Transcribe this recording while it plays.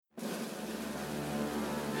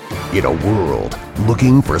In a world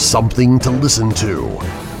looking for something to listen to,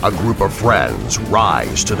 a group of friends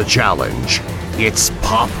rise to the challenge. It's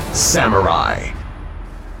Pop Samurai.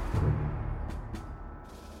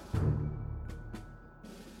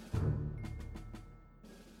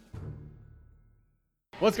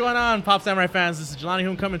 What's going on, Pop Samurai fans? This is Jelani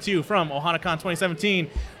Hoon coming to you from OhanaCon 2017.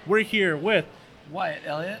 We're here with Wyatt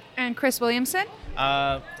Elliott and Chris Williamson,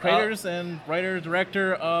 creators and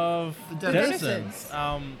writer-director of The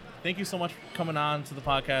Deadersons. Thank you so much for coming on to the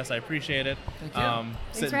podcast. I appreciate it. Thank you.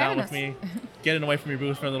 Sitting for down having with us. me, getting away from your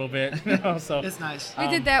booth for a little bit. So, It's nice. We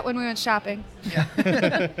did that when we went shopping.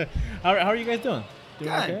 how are you guys doing?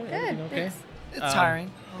 Doing Good. okay? Good. Everything okay? Thanks. It's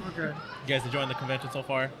tiring. Oh, we're good. You guys enjoying the convention so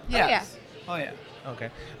far? Yes. Oh, yeah.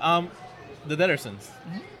 Okay. The Deadersons.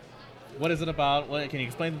 What is it about? Can you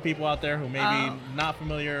explain to people out there who may be not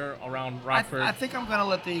familiar around Rockford? I think I'm going to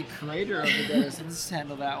let the creator of the Deadersons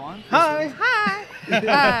handle that one. Hi.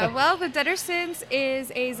 Hi. Well, The Deadersons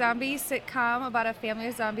is a zombie sitcom about a family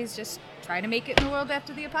of zombies just trying to make it in the world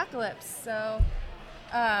after the apocalypse. So,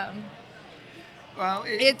 Well,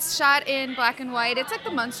 it's shot in black and white. It's like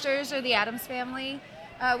the Munsters or the Addams Family.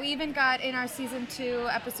 We even got in our season 2,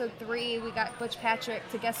 episode 3, we got Butch Patrick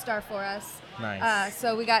to guest star for us. Nice.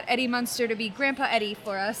 So we got Eddie Munster to be Grandpa Eddie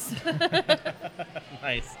for us.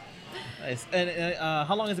 Nice. And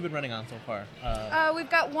how long has it been running on so far? We've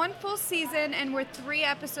got 1 full season, and we're 3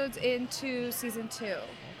 episodes into season 2.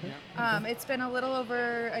 It's been a little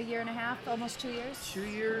over a year and a half, almost 2 years. 2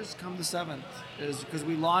 years come the 7th is because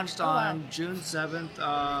we launched on June 7th,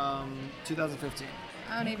 2015.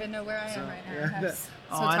 I don't even know where I am right now.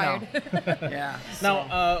 I'm so I know. tired. Yeah.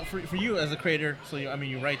 Now, for you as a creator, so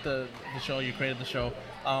you write the show, you created the show.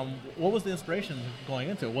 What was the inspiration going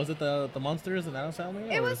into it? Was it the Munsters and Addams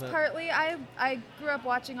Family? It was partly. I grew up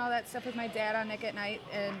watching all that stuff with my dad on Nick at Night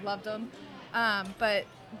and loved them. But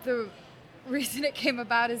the reason it came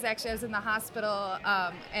about is actually I was in the hospital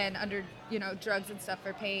and under drugs and stuff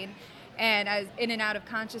for pain, and I was in and out of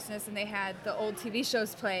consciousness, and they had the old TV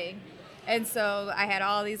shows playing. And so I had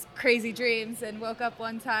all these crazy dreams and woke up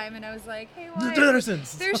one time and I was like, hey, The Wyatt,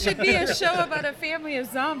 Deadersons. there should be a show about a family of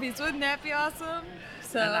zombies. Wouldn't that be awesome?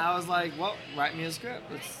 So, And I was like, well, write me a script.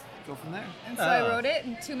 Let's go from there. and so I wrote it,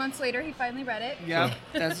 and 2 months later he finally read it. Yeah,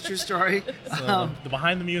 that's a true story. So the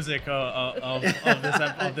behind the music of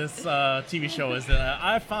this TV show is that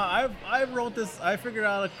I wrote this. I figured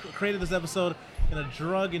out, created this episode in a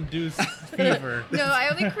drug-induced fever. No, I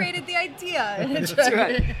only created the idea. That's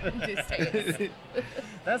right.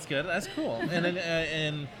 That's good. That's cool. And then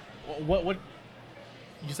and what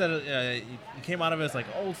you said you came out of it as like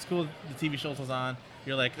old school. The TV shows was on.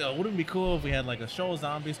 You're like, wouldn't it be cool if we had like a show of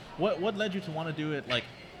zombies? What led you to want to do it? Like,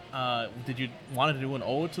 did you want to do an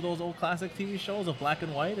ode to those old classic TV shows of black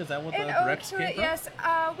and white? Is that what the direction came from? Yes.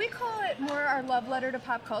 We call it more our love letter to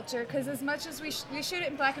pop culture, because as much as we shoot it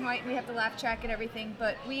in black and white and we have the laugh track and everything,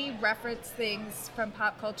 but we reference things from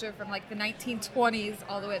pop culture from like the 1920s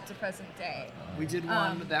all the way up to present day. We did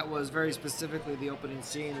one that was very specifically, the opening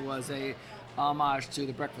scene was a homage to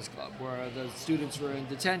The Breakfast Club, where the students were in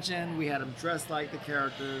detention. We had them dressed like the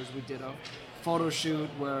characters. We did a photo shoot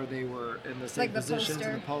where they were in the same Like the positions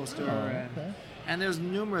in the poster. And there's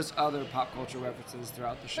numerous other pop culture references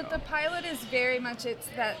throughout the show. But the pilot is very much, it's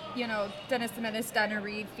that, Dennis the Menace, Donna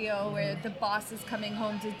Reed feel, where the boss is coming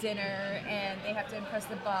home to dinner and they have to impress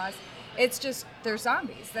the boss. It's just, they're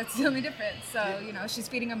zombies. That's the only difference. So, she's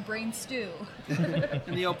feeding them brain stew.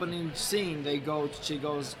 In the opening scene, she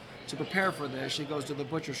goes to prepare for this. She goes to the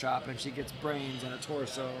butcher shop and she gets brains and a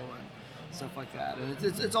torso and stuff like that. And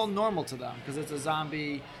it's all normal to them because it's a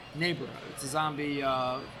zombie neighborhood. It's a zombie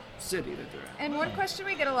city that they're in. And one question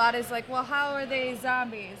we get a lot is like, well, how are they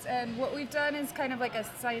zombies? And what we've done is kind of like a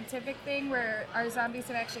scientific thing where our zombies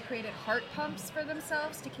have actually created heart pumps for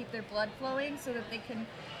themselves to keep their blood flowing so that they can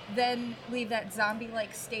then leave that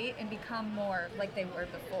zombie-like state and become more like they were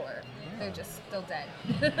before. They're just still dead.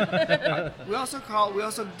 We also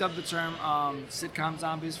dubbed the term sitcom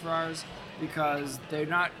zombies for ours because they're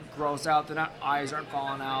not gross out, eyes aren't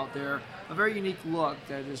falling out, they're a very unique look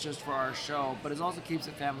that is just for our show, but it also keeps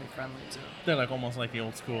it family friendly too. They're like almost like the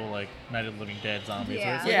old school like Night of the Living Dead zombies. Yeah.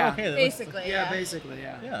 Where it's like, Yeah. okay, Basically, Yeah, basically,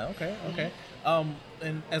 yeah. Yeah. Okay.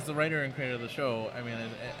 And as the writer and creator of the show, I mean,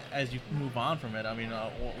 as you move on from it, I mean,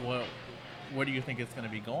 where do you think it's going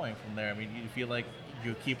to be going from there? I mean, you feel like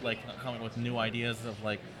you keep like coming with new ideas of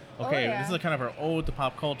like, okay, this is a kind of our ode to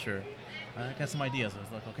pop culture. I got some ideas. I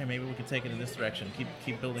was like, okay, maybe we can take it in this direction.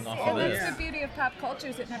 Keep building off of this. That's the beauty of pop culture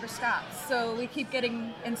is it never stops. So we keep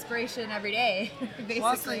getting inspiration every day,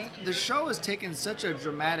 basically. Well, the show has taken such a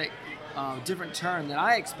dramatic different turn than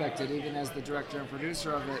I expected, even as the director and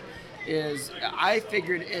producer of it. Is I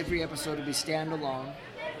figured every episode would be standalone,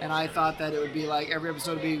 and I thought that it would be like every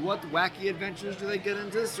episode would be what wacky adventures do they get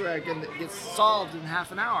into this wreck, and it gets solved in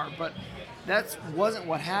half an hour. But that wasn't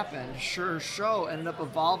what happened. Show ended up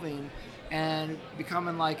evolving and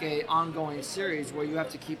becoming like a ongoing series where you have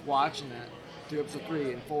to keep watching it through episode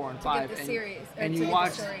 3 and 4 and 5 get the and, series, or and to you get the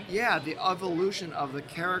watch story. the evolution of the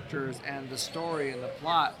characters and the story and the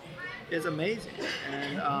plot is amazing.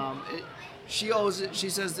 And she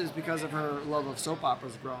says this because of her love of soap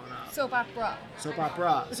operas growing up. Soap opera. Soap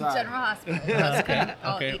opera, sorry. General Hospital. Okay.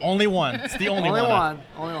 I'll Okay. eat it. Only one. It's the only one.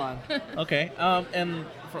 Only one. Okay. And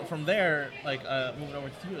from there, like moving over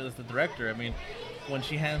to you as the director, I mean, when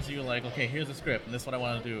she hands you like, okay, here's the script, and this is what I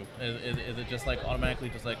want to do, is it just like automatically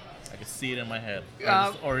just like I can see it in my head,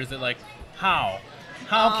 or is it like how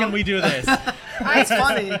can we do this? It's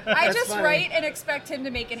funny. I That's just funny. write and expect him to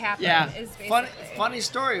make it happen. Yeah. Is basically. Funny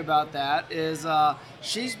story about that is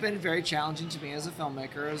she's been very challenging to me as a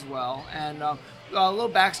filmmaker as well. And a little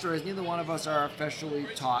backstory is neither one of us are officially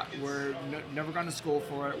taught. We're never gone to school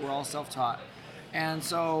for it. We're all self-taught. And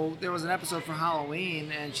so there was an episode for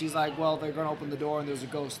Halloween, and she's like, well, they're going to open the door and there's a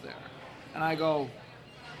ghost there. And I go,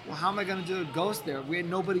 well, how am I going to do a ghost there? We had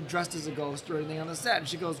nobody dressed as a ghost or anything on the set. And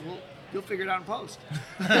she goes, well, you'll figure it out in post.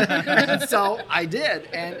 So I did,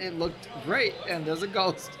 and it looked great. And there's a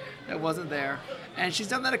ghost that wasn't there. And she's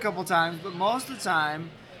done that a couple times, but most of the time,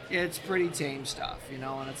 it's pretty tame stuff, you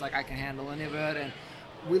know, and it's like I can handle any of it. And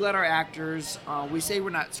we let our actors, we say we're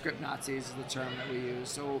not script Nazis is the term that we use.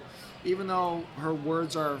 So even though her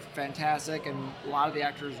words are fantastic and a lot of the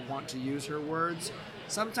actors want to use her words,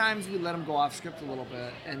 sometimes we let them go off script a little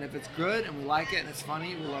bit. And if it's good and we like it and it's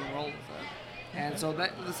funny, we let them roll with it. And so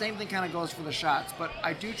that the same thing kind of goes for the shots. But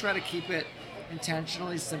I do try to keep it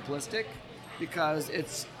intentionally simplistic because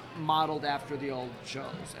it's modeled after the old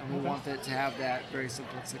shows. And we want it to have that very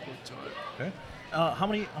simplistic look to it. Okay. How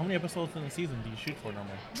many episodes in the season do you shoot for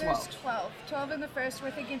normally? There's 12 in the first.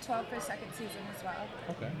 We're thinking 12 for second season as well.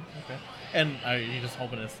 Okay. And are you just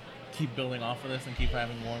hoping to keep building off of this and keep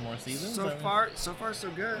having more and more seasons? So far,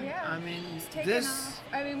 so good. Yeah. I mean, It's taken this. off.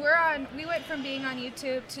 I mean, we went from being on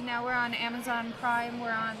YouTube to now we're on Amazon Prime.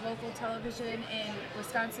 We're on local television in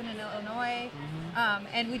Wisconsin and Illinois. Mm-hmm.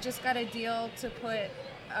 And we just got a deal to put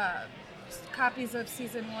copies of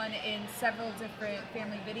season 1 in several different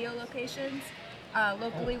family video locations.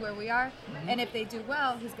 Locally where we are, and if they do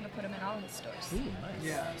well, he's going to put them in all his stores. Ooh, nice.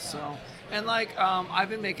 Yeah. So, and like I've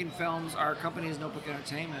been making films. Our company is Notebook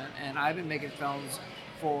Entertainment, and I've been making films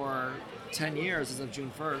for 10 years as of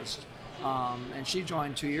June 1st. And she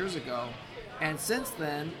joined 2 years ago, and since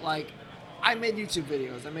then, like I made YouTube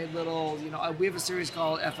videos. I made little, we have a series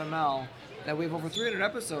called FML that we have over 300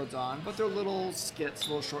 episodes on, but they're little skits,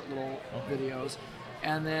 short videos.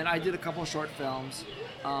 And then I did a couple short films.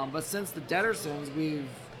 But since the Dedersons, we've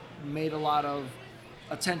made a lot of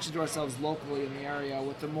attention to ourselves locally in the area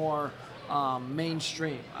with the more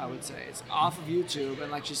mainstream, I would say. It's off of YouTube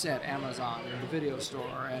and, like she said, Amazon and the video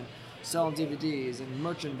store and selling DVDs and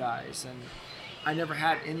merchandise. And I never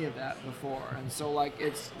had any of that before. And so, like,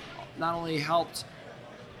 it's not only helped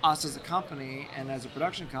us as a company and as a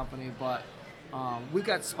production company, but we've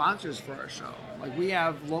got sponsors for our show. Like, we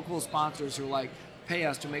have local sponsors who, like, pay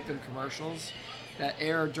us to make them commercials that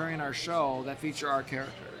air during our show that feature our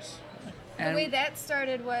characters. The way that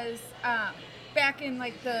started was back in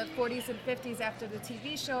like the 40s and 50s after the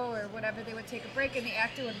TV show or whatever, they would take a break and the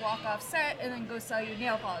actor would walk off set and then go sell you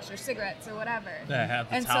nail polish or cigarettes or whatever. That had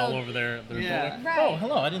the And towel so- over their Yeah. shoulder. Right. Oh,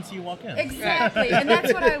 hello! I didn't see you walk in. Exactly, and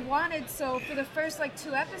that's what I wanted. So for the first like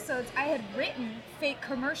 2 episodes, I had written fake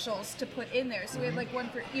commercials to put in there. So we had like one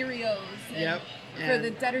for Erios, and Yep, for and-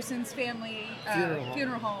 the Dedersons family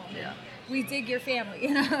Funeral home. and Yeah. we dig your family,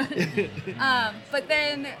 you know. But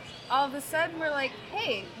then all of a sudden we're like,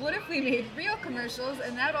 hey, what if we made real commercials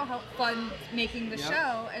and that'll help fund making the Yep.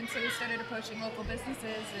 show? And so we started approaching local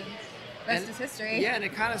businesses, and rest is history. Yeah, and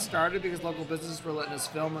it kind of started because local businesses were letting us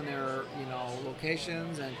film in their,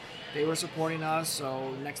 locations, and they were supporting us.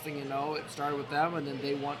 So next thing you know, it started with them, and then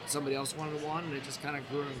somebody else wanted one, and it just kind of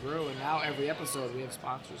grew and grew. And now every episode we have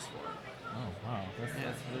sponsors for it. Oh wow,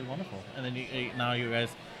 that's really wonderful. And then now you guys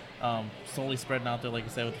slowly spreading out there, like you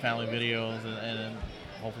said, with family videos, and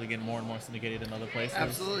hopefully getting more and more syndicated in other places.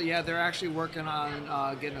 Absolutely, yeah. They're actually working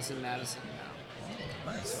on getting us in Madison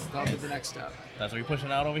now. Nice. That'll be the next step. That's what we're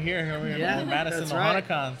pushing out over here. Yeah, in Madison, that's right.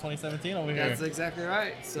 OhanaCon 2017 over here. That's exactly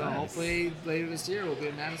right. So Nice. hopefully later this year we'll be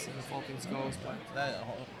in Madison if all things go as planned.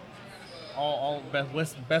 All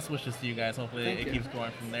best wishes to you guys. Hopefully Thank it you. keeps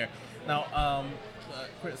going from there. Now,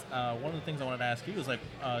 Chris, one of the things I wanted to ask you is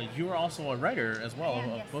you are also a writer as well of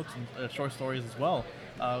Yes. books and short stories as well.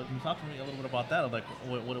 Can you talk to me a little bit about that? Of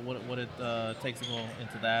what it takes to go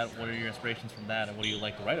into that? What are your inspirations from that, and what do you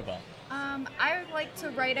like to write about? I like to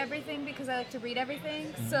write everything because I like to read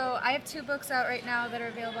everything. So I have 2 books out right now that are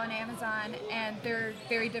available on Amazon, and they're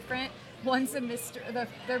very different. One's a mystery.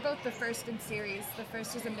 They're both the first in series. The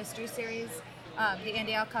first is a mystery series, the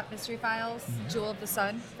Andy Alcott Mystery Files, Jewel of the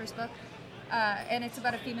Sun, first book, and it's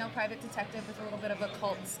about a female private detective with a little bit of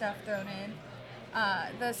occult stuff thrown in.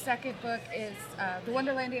 The second book is The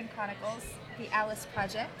Wonderlandian Chronicles. The Alice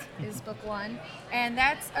Project is book 1, and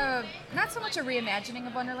that's not so much a reimagining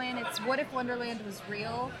of Wonderland. It's what if Wonderland was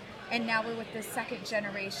real, and now we're with the second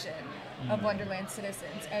generation of Wonderland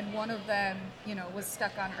citizens, and one of them, was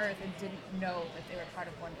stuck on Earth and didn't know that they were part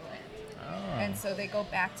of Wonderland, and so they go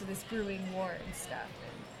back to this brewing war and stuff.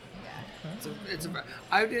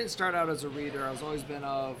 I didn't start out as a reader. I've always been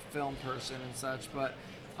a film person and such, but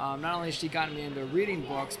not only has she gotten me into reading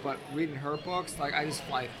books, but reading her books, I just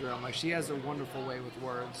fly through them. She has a wonderful way with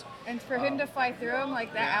words. And for him to fly through them,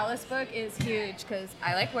 that Alice book is huge because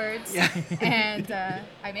I like words, and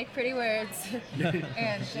I make pretty words,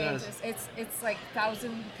 and it's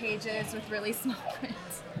 1,000 pages with really small print.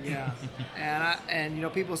 Yeah,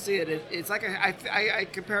 and people see it. It's like I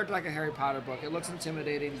compare it to a Harry Potter book. It looks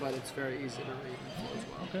intimidating, but it's very easy to read and flow as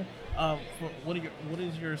well. Okay. What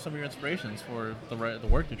is some of your inspirations for the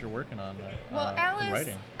work that you're working on? Well, Alice, in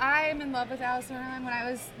writing? I'm in love with Alice in Wonderland. When I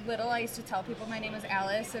was little, I used to tell people my name was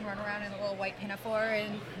Alice and run around in a little white pinafore,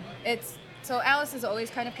 and so Alice has always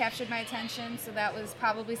kind of captured my attention. So that was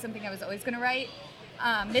probably something I was always going to write.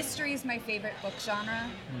 Mystery is my favorite book genre.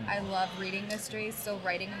 I love reading mysteries, so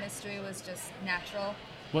writing a mystery was just natural.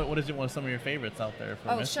 What is some of your favorites out there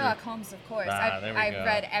for mystery? Sherlock Holmes, of course. There we I've go.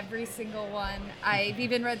 read every single one. I've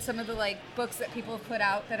even read some of the books that people have put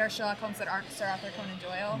out that are Sherlock Holmes that aren't Sir Arthur Conan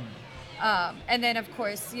Doyle. And then of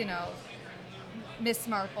course, Miss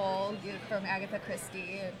Marple from Agatha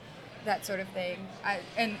Christie, and that sort of thing.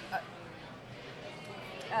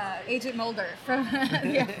 Agent Mulder from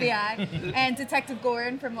the FBI, and Detective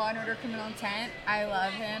Gordon from Law & Order Criminal Intent. I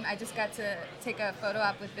love him. I just got to take a photo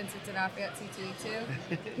op with Vincent D'Onofrio at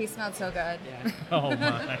C2E2. He smelled so good. Yeah. Oh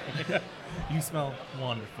my! You smell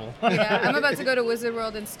wonderful. Yeah, I'm about to go to Wizard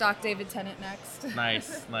World and stalk David Tennant next.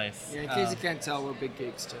 Nice. Yeah, in case you can't tell, we're big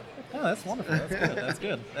geeks too. Oh, that's wonderful. That's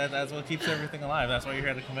good. That's what keeps everything alive. That's why you're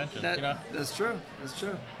here at the convention. That's true.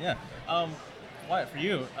 Yeah. Wyatt, for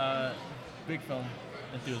you, big film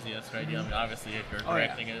enthusiast, right? Obviously, if you're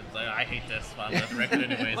directing it, it's I hate this, but I'm gonna direct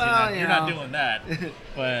it anyways. Well, you're not doing that.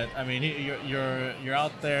 But I mean, you're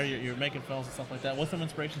out there, you're making films and stuff like that. What's some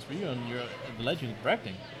inspirations for you and the legend of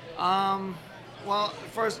directing? Well,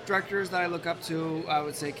 first directors that I look up to, I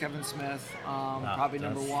would say Kevin Smith, probably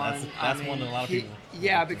number one. That's one that a lot of people.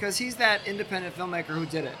 Yeah, because he's that independent filmmaker who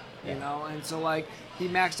did it, and so he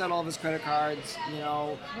maxed out all of his credit cards,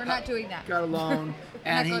 We're not doing that. Got a loan,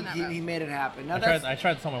 and he made it happen. Now I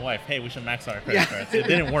tried to tell my wife, hey, we should max out our credit cards. It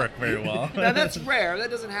didn't work very well. Now that's rare. That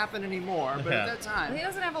doesn't happen anymore. But at that time, he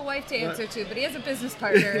doesn't have a wife to answer to, but he has a business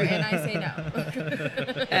partner, and I say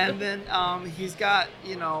no. And then he's got,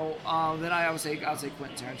 then I would say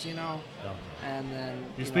Quentin Tarantino. Oh. And then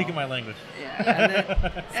you're speaking my language.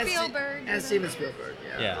 Yeah. And Spielberg. And Steven Spielberg.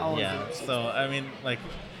 Yeah. So I mean,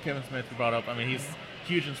 Kevin Smith you brought up. I mean, he's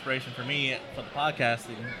huge inspiration for me for the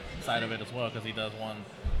podcasting side of it as well, because he does one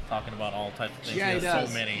talking about all types of things. Yeah, he does.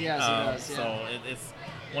 So many. Yes, he does. Yeah. So it's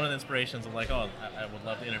one of the inspirations of I would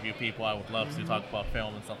love to interview people. I would love to talk about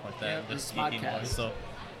film and stuff like that. Yeah, just with Smodcast. So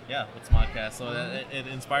yeah, with Smodcast. So it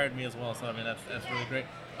inspired me as well. So I mean, that's really great.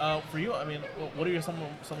 For you, I mean, what are some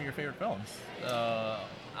of your favorite films?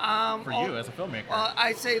 For you as a filmmaker? Well,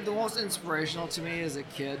 I'd say the most inspirational to me as a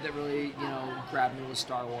kid that really, grabbed me was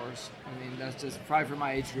Star Wars. I mean, that's just probably for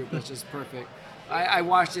my age group. That's just perfect. I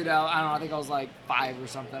watched it. I don't know. I think I was 5 or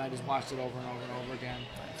something. I just watched it over and over and over again.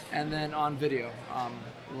 And then on video, I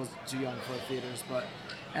was too young for theaters,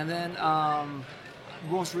 and then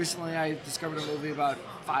most recently I discovered a movie about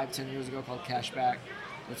 5-10 years ago called Cashback.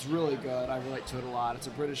 It's really good. I relate to it a lot. It's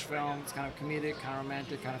a British film. It's kind of comedic, kind of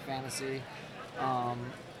romantic, kind of fantasy.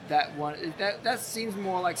 That seems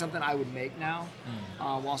more like something I would make now,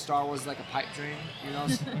 while Star Wars is like a pipe dream,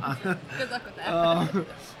 Good luck with that.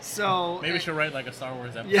 So maybe we should write a Star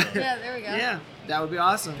Wars episode. Yeah, there we go. Yeah, that would be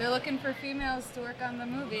awesome. They're looking for females to work on the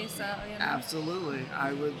movie, so Absolutely,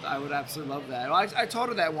 I would absolutely love that. Well, I told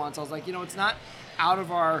her that once. I was like, it's not. out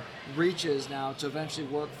of our reaches now to eventually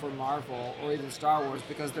work for Marvel or even Star Wars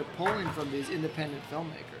because they're pulling from these independent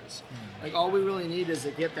filmmakers. Like all we really need is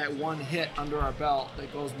to get that one hit under our belt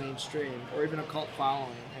that goes mainstream or even a cult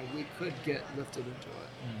following, and we could get lifted into it.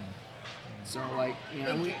 So like, you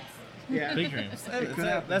know, Big yeah, Big dreams. It could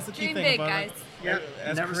happen. That's the key Dream thing big, about guys. it. Yep,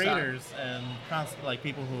 As never stop. creators and like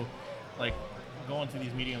people who like go into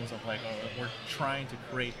these mediums of like, oh, we're trying to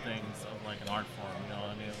create things of like an art form. You know,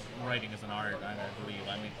 I mean, writing is an art. I believe.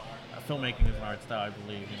 I mean, filmmaking is an art style. I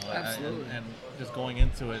believe. You know, Absolutely. and just going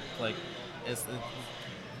into it like it's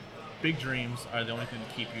big dreams are the only thing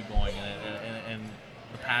to keep you going, and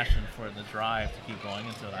the passion for the drive to keep going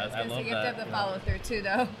into it. I love You have to have that. the follow through too,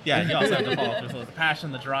 though. Yeah, you also have to follow through. So the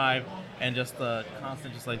passion, the drive, and just the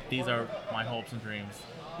constant, just like these are my hopes and dreams.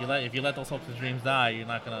 If you let those hopes and dreams die, you're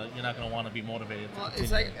not gonna want to be motivated. To Well, continue.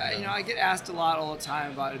 it's like, you know, I get asked a lot all the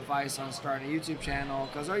time about advice on starting a YouTube channel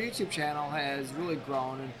because our YouTube channel has really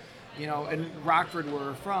grown, and you know, in Rockford, where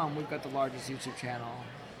we're from, we've got the largest YouTube channel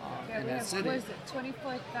Yeah, in we that have, city. what is it,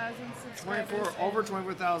 24,000 subscribers? Over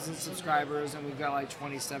 24,000 subscribers, and we've got like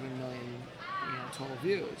 27 million, you know, total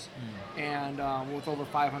views, and with over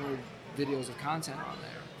 500 videos of content on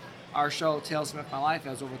there. Our show Tales Smith My Life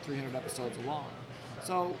has over 300 episodes alone.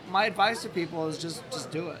 So my advice to people is just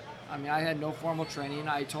do it. I mean, I had no formal training.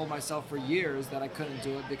 I told myself for years that I couldn't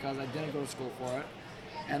do it because I didn't go to school for it.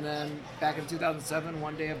 And then back in 2007,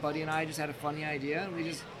 one day a buddy and I just had a funny idea, and we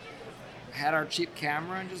just had our cheap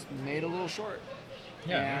camera and just made a little short.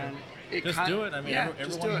 Yeah, and just do it. I mean, yeah,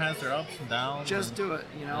 just do everyone it. has their ups and downs. Just and, do it,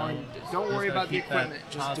 you know, and just- don't just worry gotta about the keep that equipment.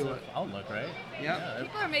 Just do positive it. Outlook, right? Yep. Yeah.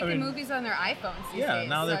 People are making I mean, movies on their iPhones these Yeah, days.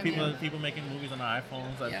 now there so, are I mean, people making movies on their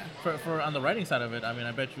iPhones. Yeah. For on the writing side of it, I mean,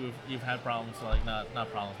 I bet you've had problems, like not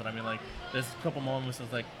problems, but I mean, like there's a couple moments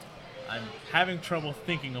it's like I'm having trouble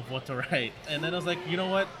thinking of what to write, and then I was like, you know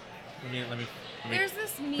what? Let me There's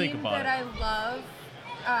this think meme about that it. I love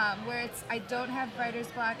where it's I don't have writer's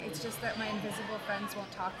block, it's just that my invisible friends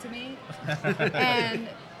won't talk to me. And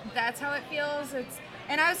that's how it feels.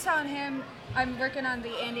 And I was telling him I'm working on the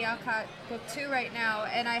Andy Alcott book 2 right now,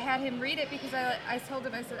 and I had him read it because I told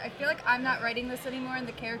him, I said, I feel like I'm not writing this anymore and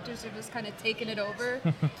the characters are just kind of taking it over.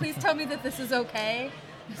 Please tell me that this is okay.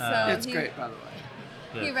 So It's he, great, by the way.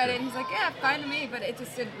 Yeah, he read sure. it and he's like, yeah, fine to me, but it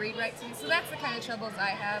just didn't read right to me. So that's the kind of troubles I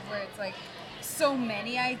have where it's like so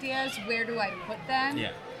many ideas, where do I put them?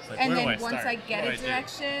 Yeah. It's like, And where then do I once start? I get What a do I do?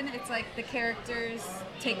 direction, it's like the characters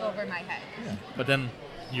take over my head. But then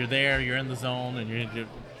you're there, you're in the zone, and you're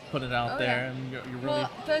putting it out Oh, there, yeah. and you're really.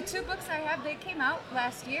 Well, the 2 books I have, they came out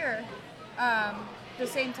last year, the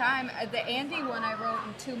same time. The Andy one I wrote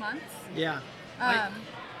in 2 months. Yeah.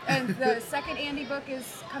 And the second Andy book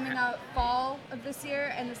is coming out fall of this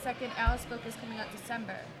year, and the second Alice book is coming out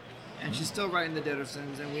December. And she's still writing the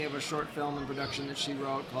Dittersons, and we have a short film in production that she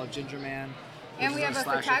wrote called Ginger Man. And we which have is a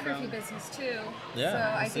slasher photography film. business too. Yeah, So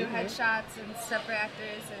I I see do that. headshots and stuff for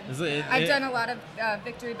actors. And Is it- I've done a lot of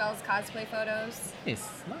Victory Bell's cosplay photos.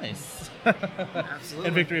 Nice. Absolutely.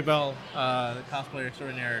 And Victory Bell, the cosplayer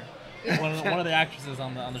extraordinaire, one of the actresses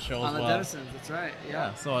on the show On as the well. Dittersons, that's right. Yeah.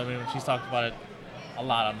 Yeah. So I mean, she's talked about it a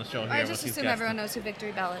lot on the show here. I with just these assume guests. everyone knows who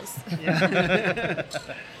Victory Bell is.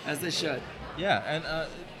 As they should. Yeah, and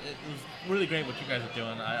it was really great what you guys are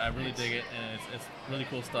doing. I really dig it, and it's really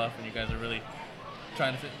cool stuff. And you guys are really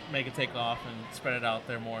trying to make it take off and spread it out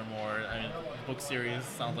there more and more. I mean, the book series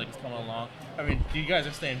sounds like it's coming along. I mean, you guys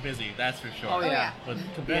are staying busy, that's for sure. Oh, yeah. With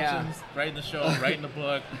conventions, writing the show, writing the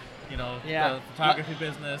book, you know, Yeah. the photography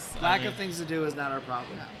business. I Lack mean, of things to do is not our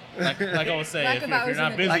problem. like I always say, Lack if of you're hours not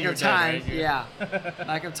in a busy, day. Lack you're of dead, time, right? You're- yeah.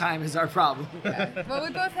 Lack of time is our problem. Well,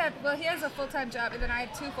 we both have. Well, he has a full-time job, and then I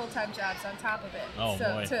have 2 full-time jobs on top of it. Oh, so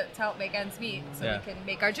boy. to help make ends meet, so Yeah. we can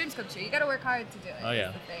make our dreams come true. You got to work hard to do it. Oh yeah,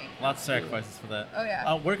 is the thing. lots of sacrifices for that. Oh,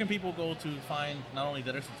 yeah. Where can people go to find not only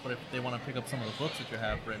Dittersons, but if they want to pick up some of the books that you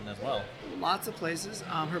have written as well? Lots of places.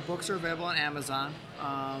 Her books are available on Amazon.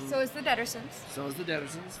 So is the Dettersons. So is the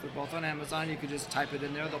Dittersons. They're both on Amazon. You can just type it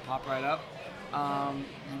in there. They'll pop right up.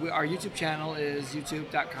 Our YouTube channel is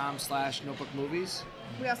youtube.com/notebookmovies.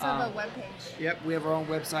 We also have a webpage. Yep, we have our own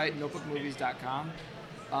website, notebookmovies.com.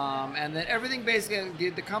 And then everything basically,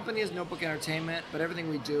 the company is Notebook Entertainment, but everything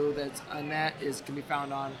we do that's on that can be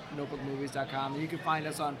found on notebookmovies.com. And you can find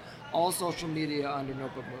us on all social media under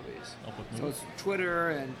Notebook Movies. Notebook So Movies. it's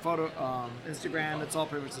Twitter and Instagram. It's all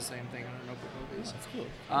pretty much the same thing under Notebook Movies. That's cool.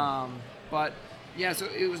 But yeah, so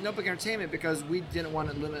it was Notebook Entertainment because we didn't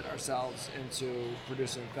want to limit ourselves into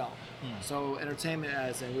producing film. So entertainment,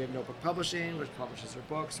 as in we have Notebook Publishing, which publishes her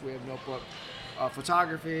books. We have Notebook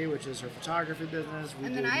Photography, which is her photography business. We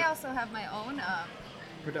And do then I also have my own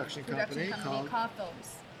production production company company called called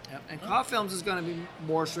Films. Yep. And Kaw Films is going to be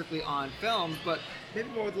more strictly on films, but maybe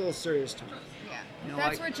more with a little serious tone. Yeah. You know,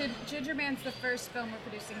 That's like- where Ginger Man's the first film we're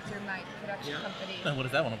producing through my production company. And what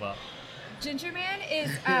is that one about? Ginger Man is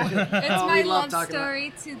it's my we love love talking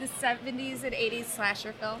story to the 70s and 80s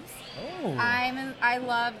slasher films. Oh. I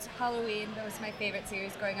loved Halloween. That was my favorite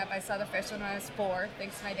series growing up. I saw the first one when I was 4,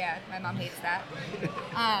 thanks to my dad. My mom hates that.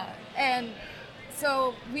 And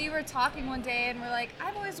so we were talking one day and we're like,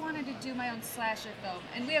 I've always wanted to do my own slasher film.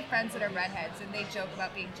 And we have friends that are redheads and they joke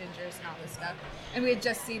about being gingers and all this stuff. And we had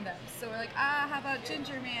just seen them. So we're like, how about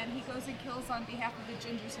Ginger Man? He goes and kills on behalf of the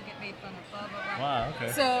gingers who get made fun of, blah, blah, blah. Wow,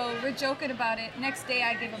 okay. So we're joking about it. Next day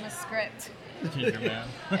I give him a script. Ginger Man.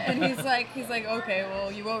 And he's like, okay,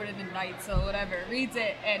 well, you wrote it in the night, so whatever. Reads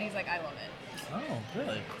it, and he's like, I love it. Oh,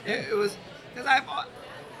 really? It was because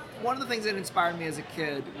one of the things that inspired me as a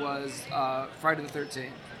kid was Friday the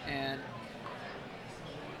 13th, and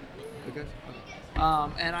okay.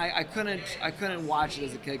 And I couldn't watch it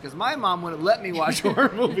as a kid because my mom wouldn't let me watch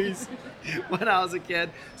horror movies when I was a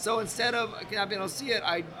kid. So instead of not being able to see it,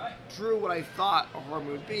 I drew what I thought a horror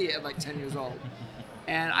movie would be at like 10 years old.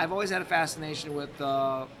 And I've always had a fascination with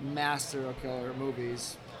mass serial killer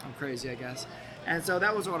movies. I'm crazy, I guess. And so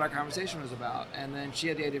that was what our conversation was about. And then she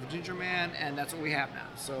had the idea of Ginger Man, and that's what we have now.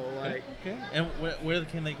 So like, Okay. And where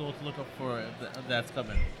can they go to look up for that's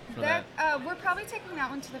coming for that? We're probably taking that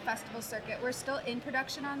one to the festival circuit. We're still in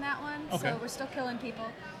production on that one, Okay. so we're still killing people.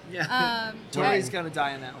 yeah, Tori's gonna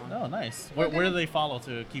die in that one. Oh, nice. Where do they follow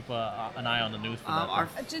to keep an eye on the news for that? Our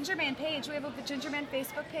A Ginger Man page. We have a Ginger Man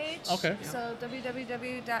Facebook page. Okay. So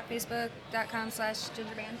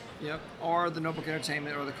www.facebook.com/gingerman. Yep, or the Notebook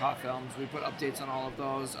Entertainment or the Kaw Films. We put updates on all of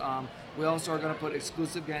those. We also are going to put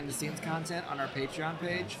exclusive behind-the-scenes content on our Patreon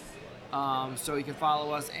page. So you can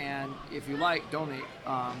follow us and, if you like, donate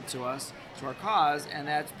to us, to our cause, and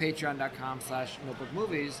that's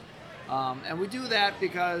patreon.com/notebookmovies. And we do that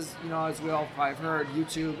because, as we all probably have heard,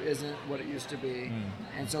 YouTube isn't what it used to be.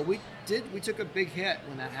 And so we took a big hit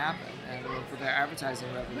when that happened, and for their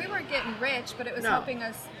advertising revenue. We weren't getting rich, but it was No. helping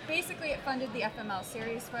us. Basically, it funded the FML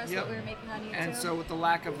series for us, Yep. what we were making on YouTube. And so with the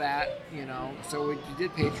lack of that, so we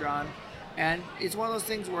did Patreon. And it's one of those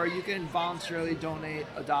things where you can voluntarily donate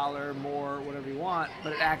 $1 more, whatever you want,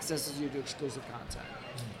 but it accesses you to exclusive content.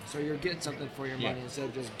 So you're getting something for your money instead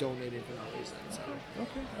of just donating for no reason. So.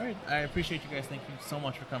 Okay, all right. I appreciate you guys. Thank you so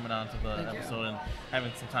much for coming on to the Thank you. episode and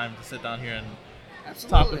having some time to sit down here and Absolutely.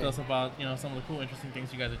 talk with us about some of the cool, interesting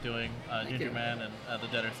things you guys are doing. Ginger you. Man and the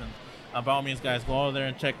Deadersons. By all means, guys, go over there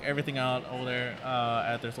and check everything out over there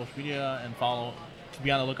at their social media and follow. Be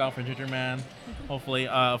on the lookout for Ginger Man. Hopefully,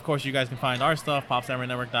 of course, you guys can find our stuff,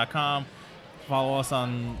 PopSamuraiNetwork.com. Follow us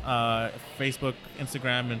on Facebook,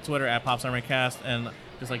 Instagram, and Twitter at PopSamuraiCast. And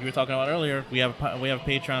just like you were talking about earlier, we have a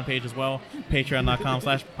Patreon page as well,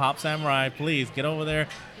 patreon.com/PopSamurai. Please get over there,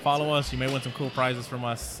 follow us. You may win some cool prizes from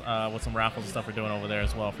us with some raffles and stuff we're doing over there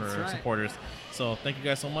as well for That's right. supporters. So thank you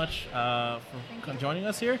guys so much for joining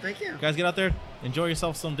us here. Thank you. Guys, get out there, enjoy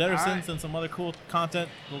yourself some Deadersons All right. and some other cool content.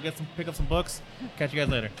 Go pick up some books. Catch you guys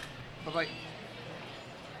later. Bye-bye.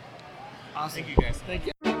 Awesome. Thank you guys. Thank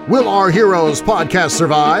you. Will Our Heroes podcast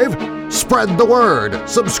survive? Spread the word,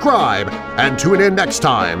 subscribe, and tune in next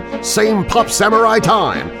time. Same Pop Samurai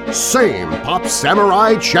time, same Pop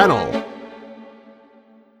Samurai channel.